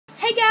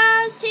Hey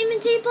guys, Team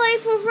and T Play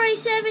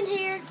 447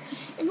 here,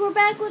 and we're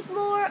back with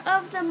more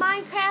of the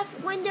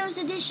Minecraft Windows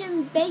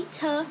Edition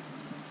beta.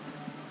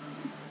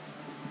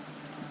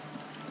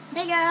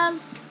 Hey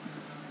guys.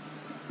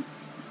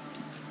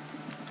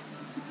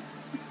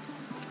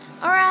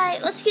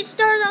 Alright, let's get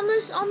started on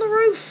this on the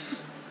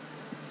roof.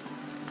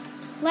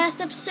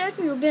 Last episode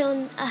we were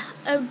building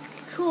a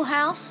cool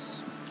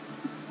house.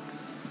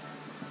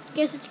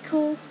 Guess it's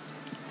cool.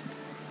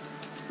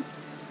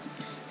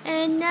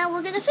 And now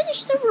we're gonna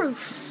finish the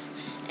roof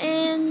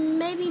and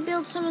maybe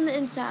build some on the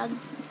inside.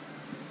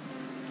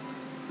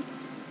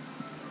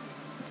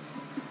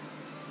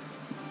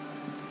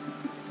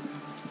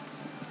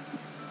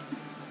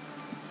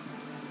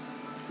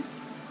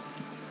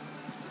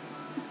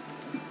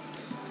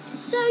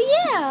 So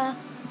yeah,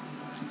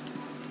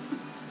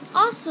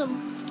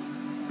 awesome.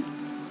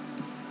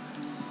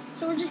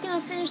 So we're just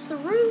gonna finish the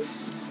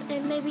roof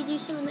and maybe do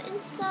some on the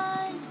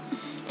inside.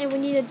 And we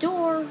need a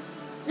door.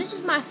 This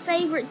is my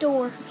favorite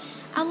door.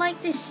 I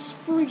like this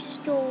spruce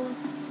door.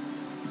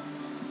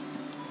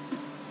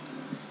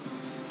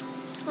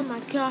 Oh my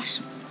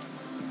gosh.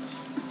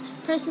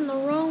 Pressing the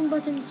wrong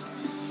buttons.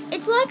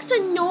 It's like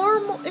the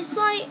normal, it's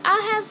like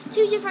I have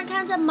two different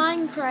kinds of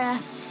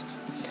Minecraft.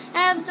 I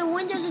have the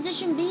Windows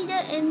Edition beta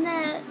and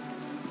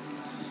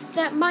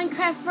that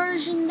Minecraft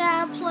version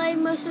that I play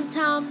most of the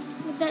time.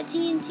 With that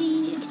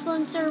TNT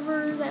Exploding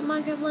server, that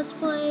Minecraft Let's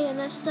Play and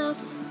that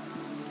stuff.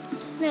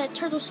 That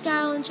Turtle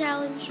Skyline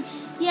challenge.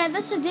 Yeah,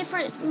 that's a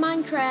different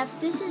Minecraft.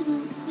 This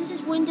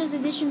is Windows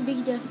Edition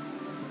beta.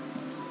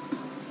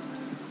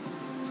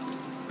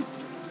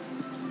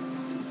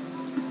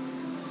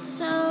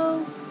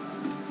 So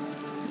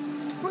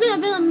we're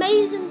gonna build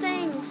amazing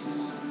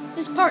things.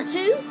 This is part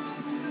 2.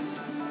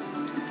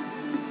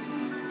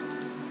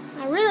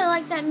 I really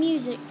like that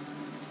music.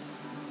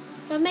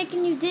 If I'm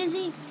making you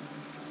dizzy,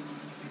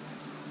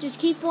 just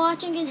keep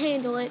watching and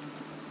handle it.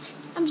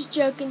 I'm just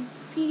joking.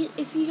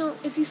 If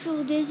you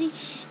feel dizzy,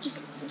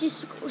 just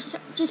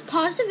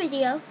pause the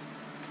video.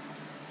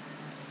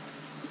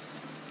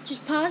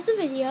 Just pause the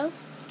video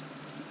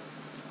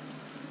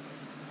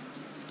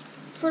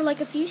for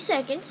like a few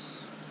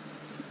seconds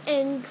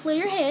and clear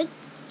your head,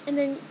 and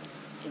then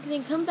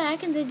come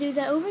back and then do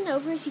that over and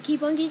over if you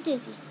keep on getting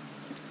dizzy.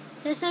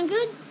 That sound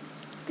good?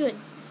 Good.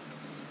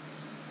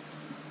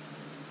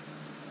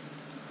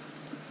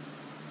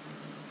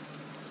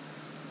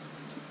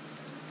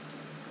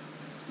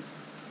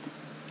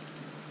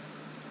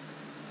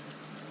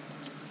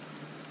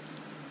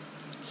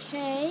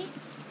 Okay.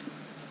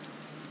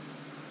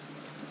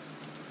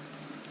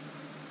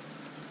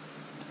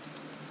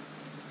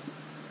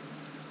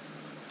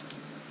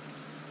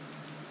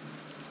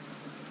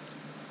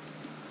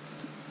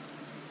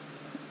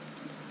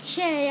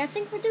 Okay, I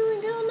think we're doing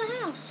good on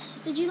the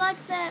house. Did you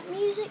like that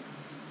music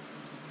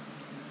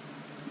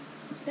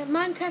that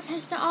Minecraft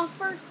has to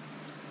offer?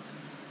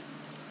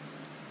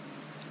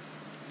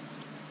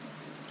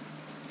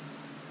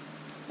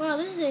 Wow,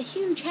 this is a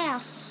huge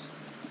house.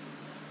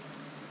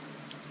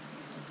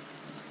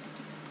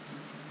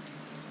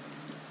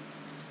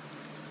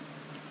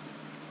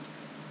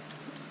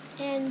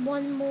 And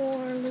one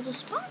more little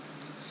spot,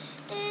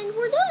 and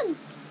we're done.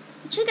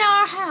 Check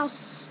out our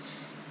house,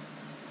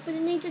 but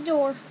it needs a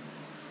door.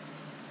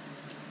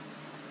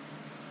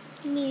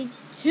 It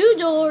needs 2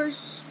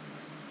 doors,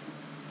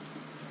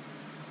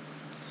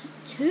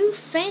 2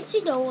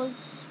 fancy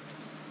doors.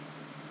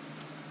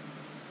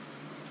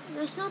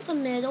 That's not the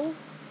middle.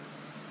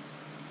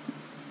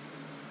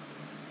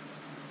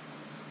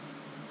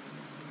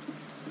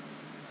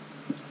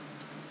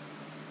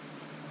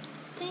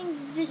 I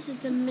think this is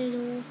the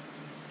middle.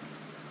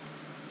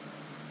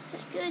 Is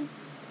that good?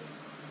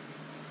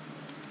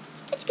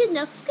 It's good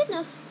enough. Good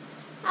enough.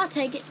 I'll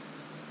take it.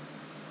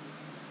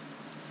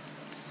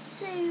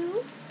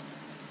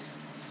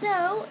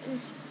 So,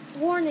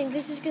 warning,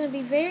 this is going to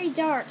be very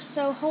dark,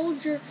 so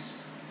hold your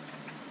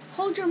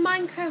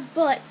Minecraft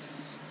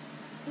butts.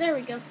 There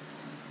we go.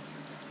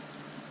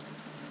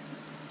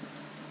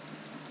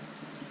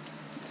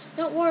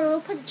 Don't worry,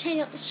 we'll put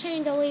the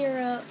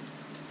chandelier up.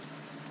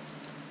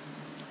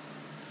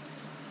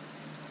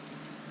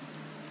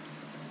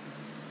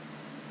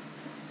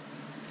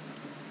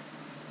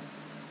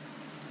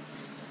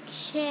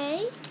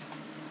 Okay.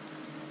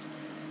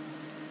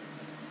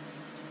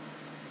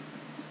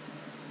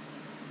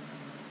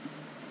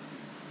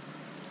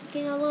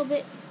 Getting a little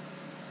bit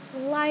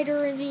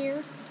lighter in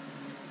here.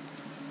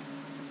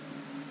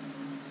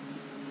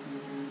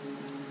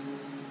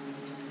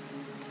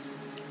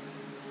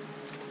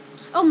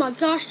 Oh my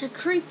gosh, the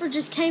creeper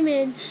just came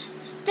in.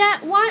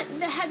 That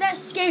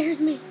scared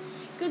me.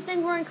 Good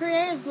thing we're in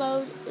creative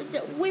mode.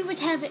 We would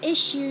have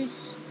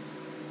issues.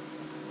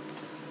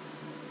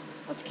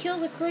 Let's kill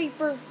the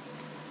creeper.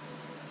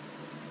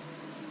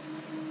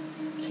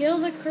 Kill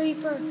the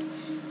creeper.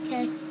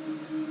 Okay.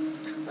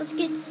 Let's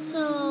get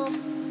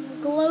some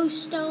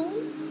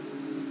glowstone.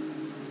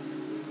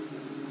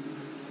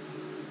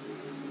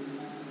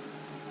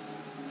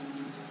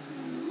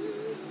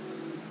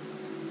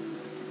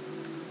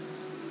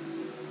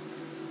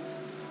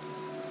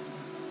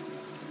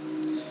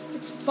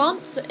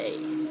 Fancy.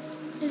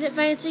 Is it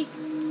fancy?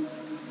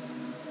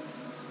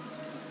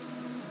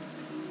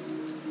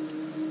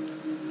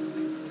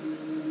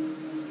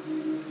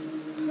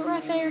 Put it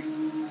right there.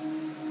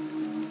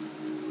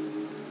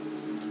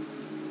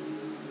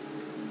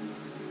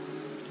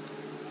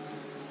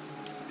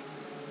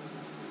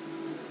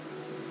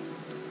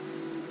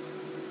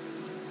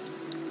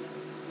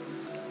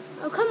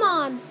 Oh, come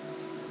on.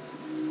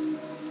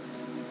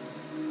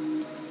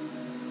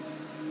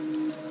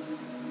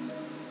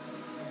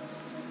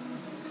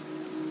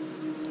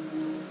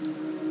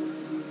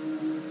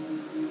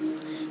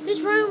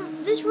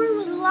 This room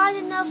is light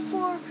enough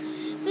for,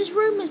 this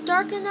room is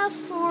dark enough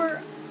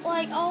for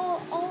like all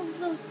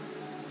the,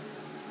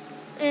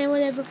 and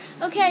whatever.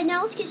 Okay,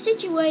 now let's get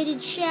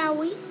situated, shall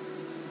we?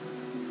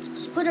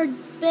 Let's put our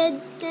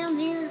bed down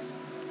here.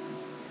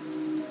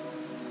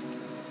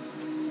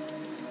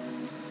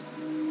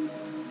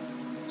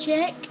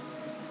 Check.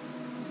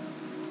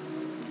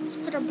 Let's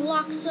put our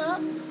blocks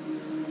up.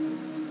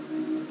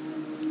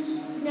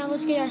 Now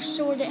let's get our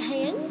sword at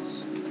hand.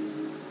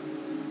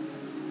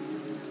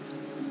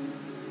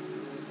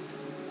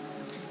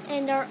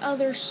 And our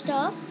other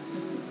stuff.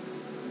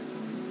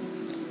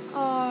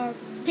 Our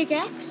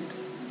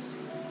pickaxe.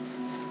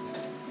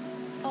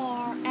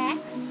 Our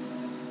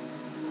axe.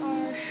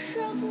 Our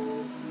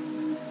shovel.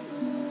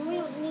 We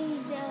don't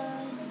need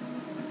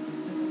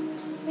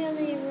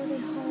really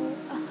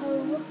a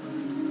hoe.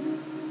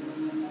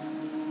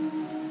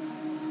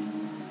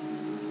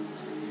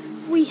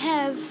 We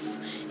have,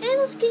 and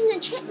let's get an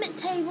enchantment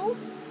table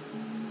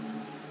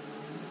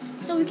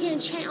so we can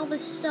enchant all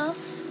this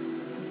stuff.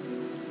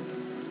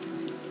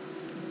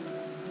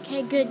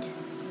 Okay, good.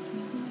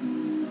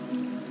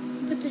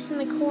 Put this in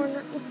the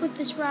corner. We'll put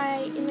this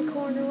right in the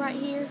corner right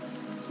here.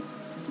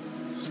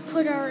 Just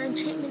put our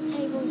enchantment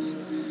tables.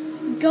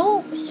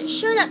 Go.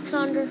 Shut up,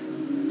 Thunder.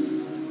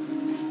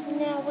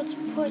 Now let's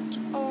put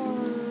our.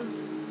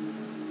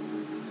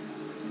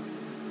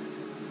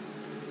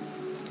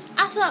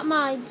 I thought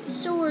my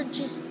sword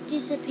just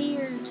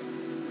disappeared.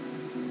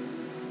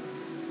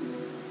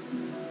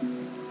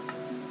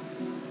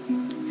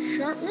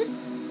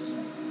 Sharpness.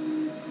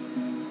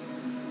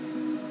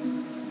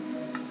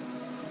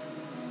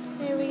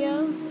 There we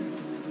go.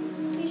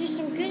 These are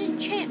some good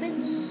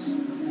enchantments,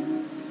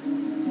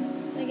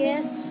 I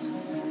guess.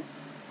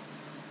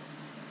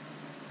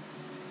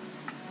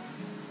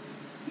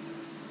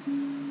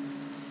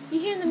 You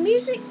hear the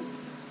music?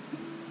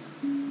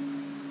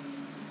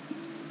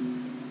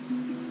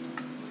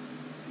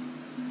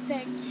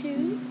 Fact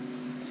 2.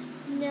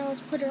 Now let's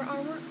put our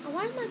armor.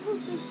 Why am I going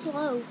so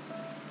slow?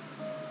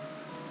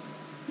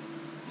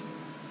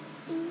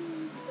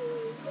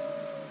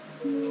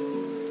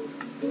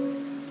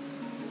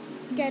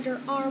 Get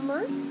our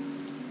armor.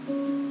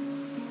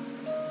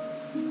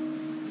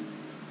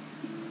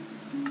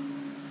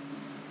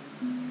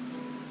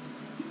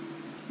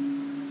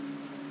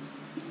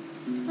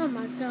 Oh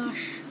my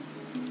gosh.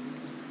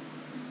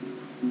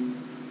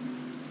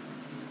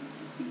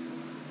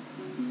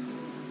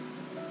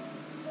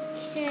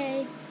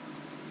 Okay.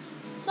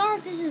 Sorry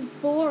if this is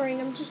boring.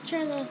 I'm just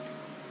trying to.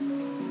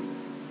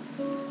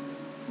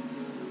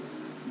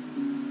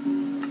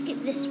 Let's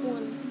get this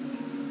one.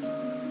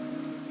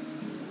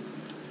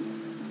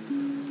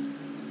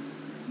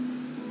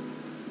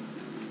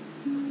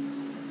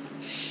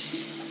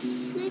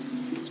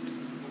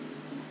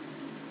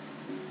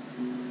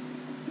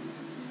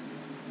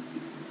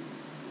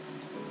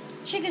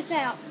 Check us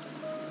out.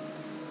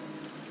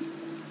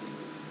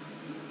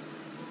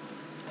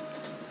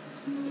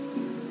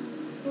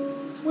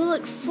 We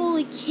look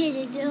fully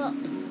kitted up.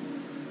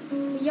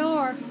 We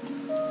are.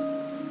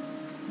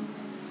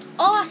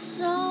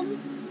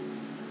 Awesome.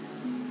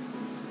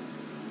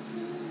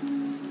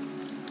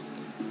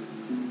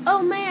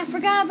 Oh man, I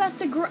forgot about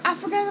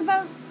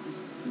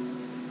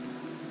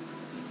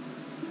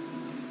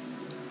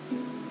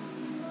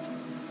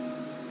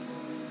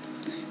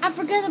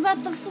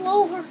the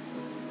floor.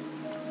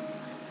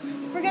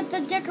 Forget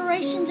the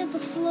decorations of the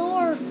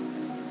floor.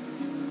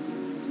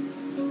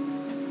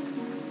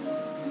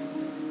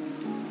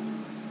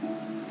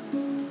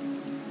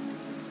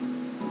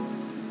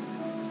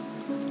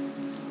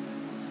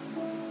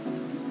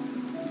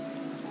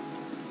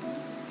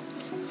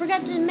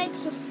 Forgot to make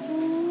the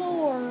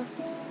floor.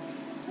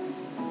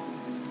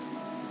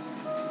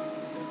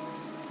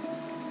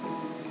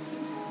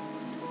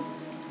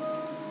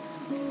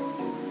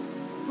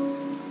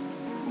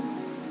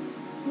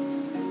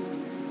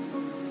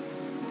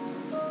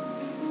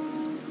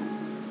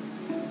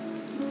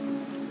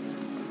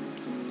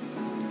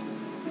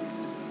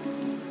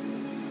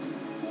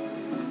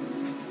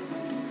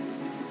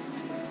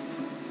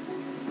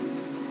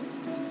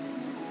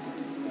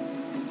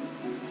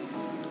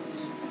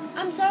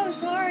 I'm so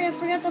sorry, I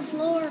forgot the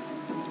floor.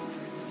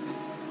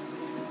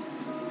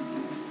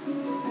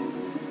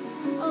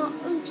 Oh,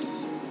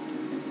 oops.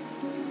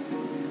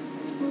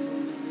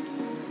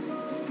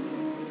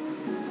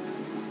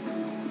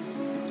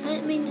 I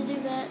didn't mean to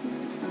do that.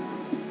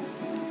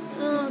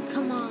 Oh,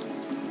 come on.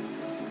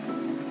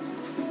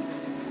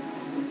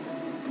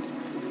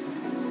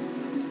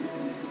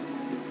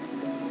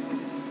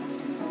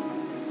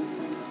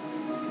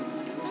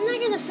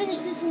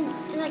 finish this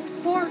in like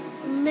 4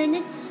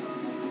 minutes.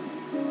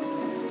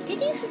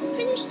 Can you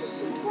finish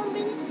this in 4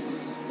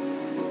 minutes?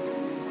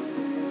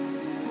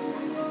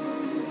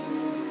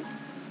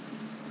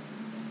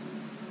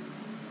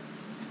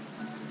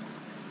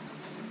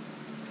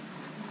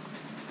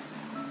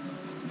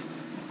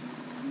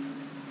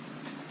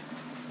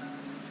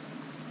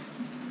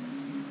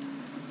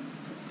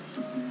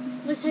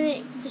 Let's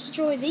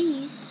destroy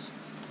these.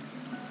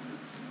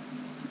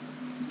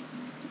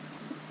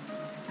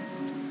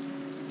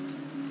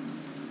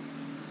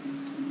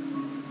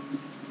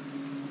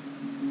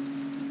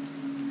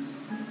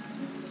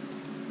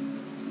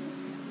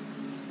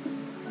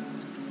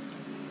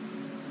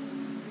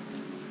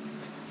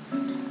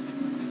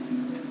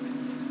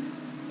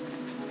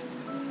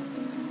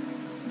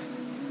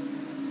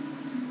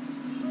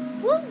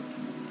 Woo!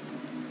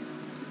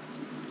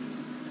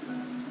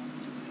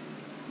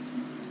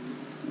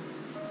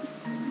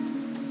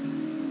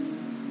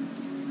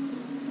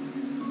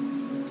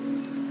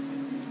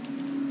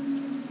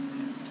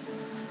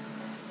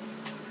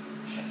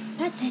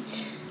 That's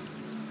it.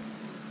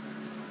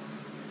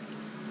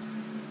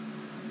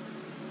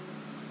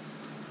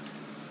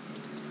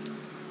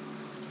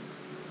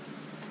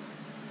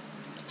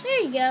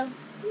 There you go.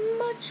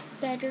 Much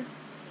better.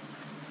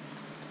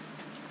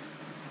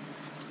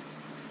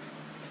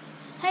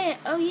 Hey,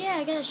 oh yeah,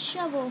 I got a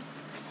shovel.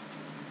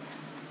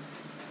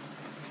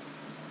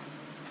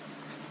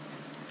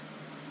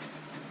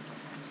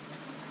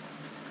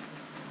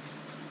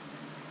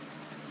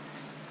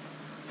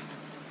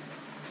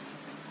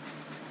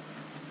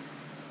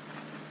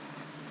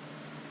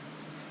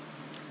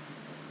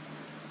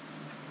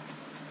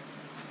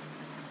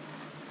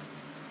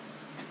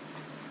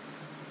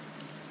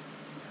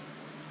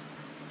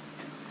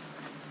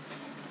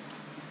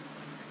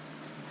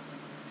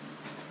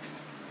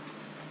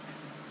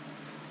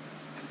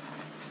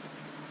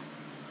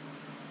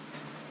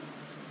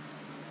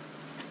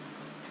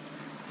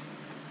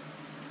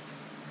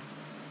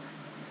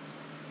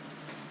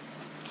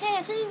 Okay,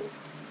 I think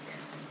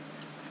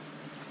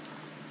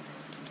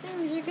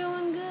things are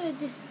going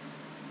good.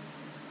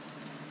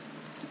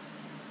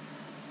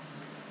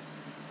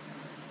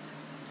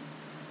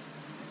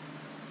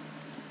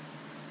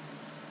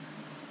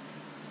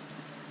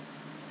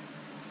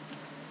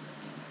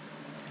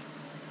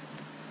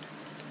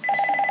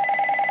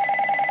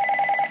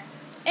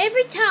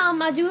 Every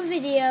time I do a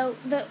video,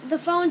 the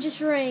phone just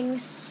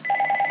rings.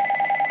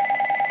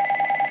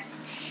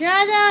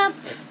 Shut up!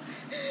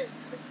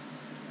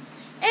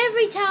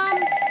 Every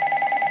time.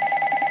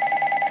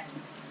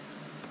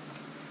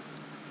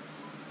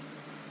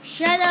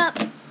 Shut up.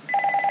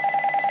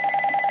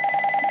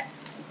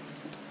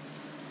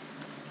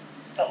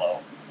 Hello,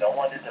 no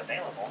one is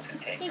available to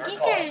take your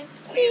call.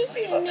 Please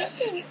leave a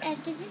message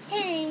after the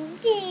tone.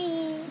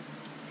 Dee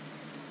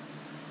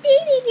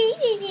dee dee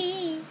dee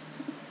dee.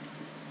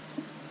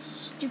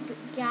 Stupid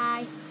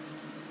guy.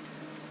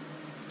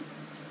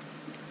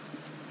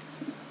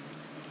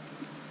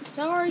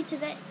 Sorry to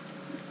that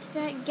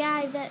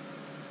guy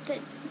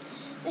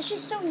that's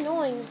just so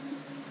annoying.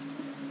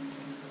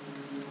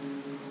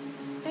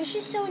 That's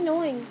just so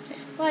annoying.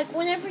 Like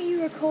whenever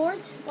you record,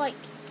 like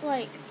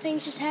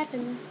things just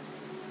happen.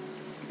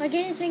 Like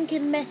anything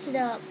can mess it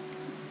up.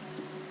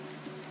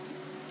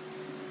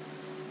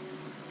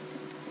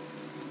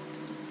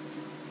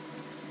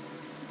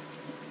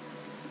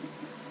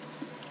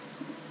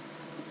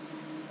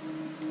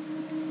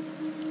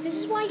 This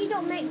is why you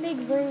don't make big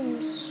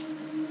rooms.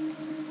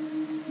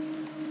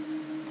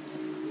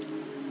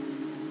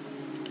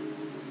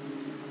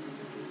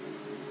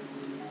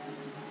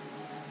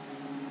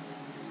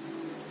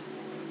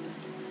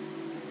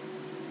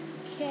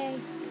 Okay.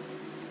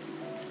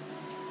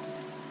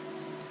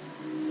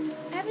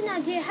 I have an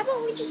idea. How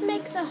about we just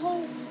make the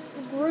whole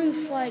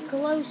roof like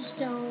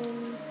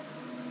glowstone?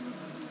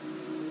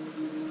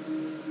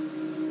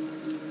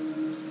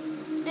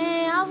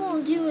 I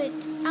won't do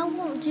it. I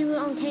won't do it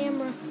on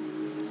camera.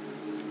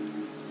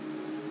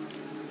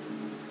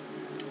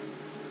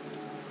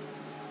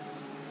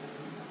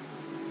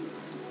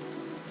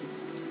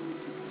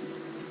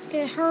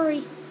 Okay,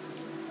 hurry.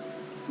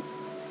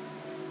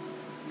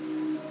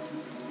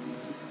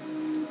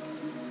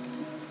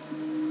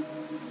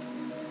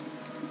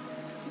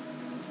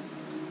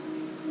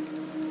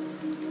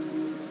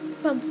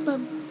 Bum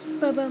bum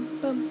bum bum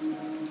bum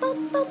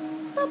bum bum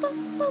bum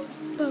bum bum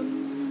bum.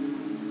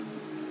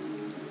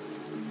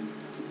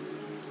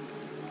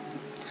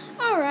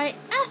 Alright,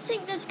 I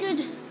think that's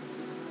good.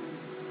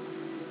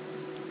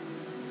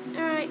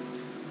 Alright.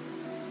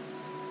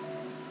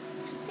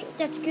 I think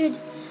that's good.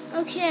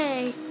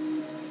 Okay.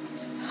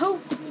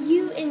 Hope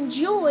you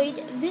enjoyed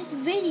this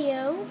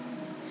video.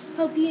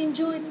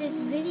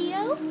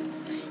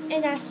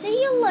 And I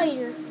see you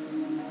later.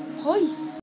 Peace.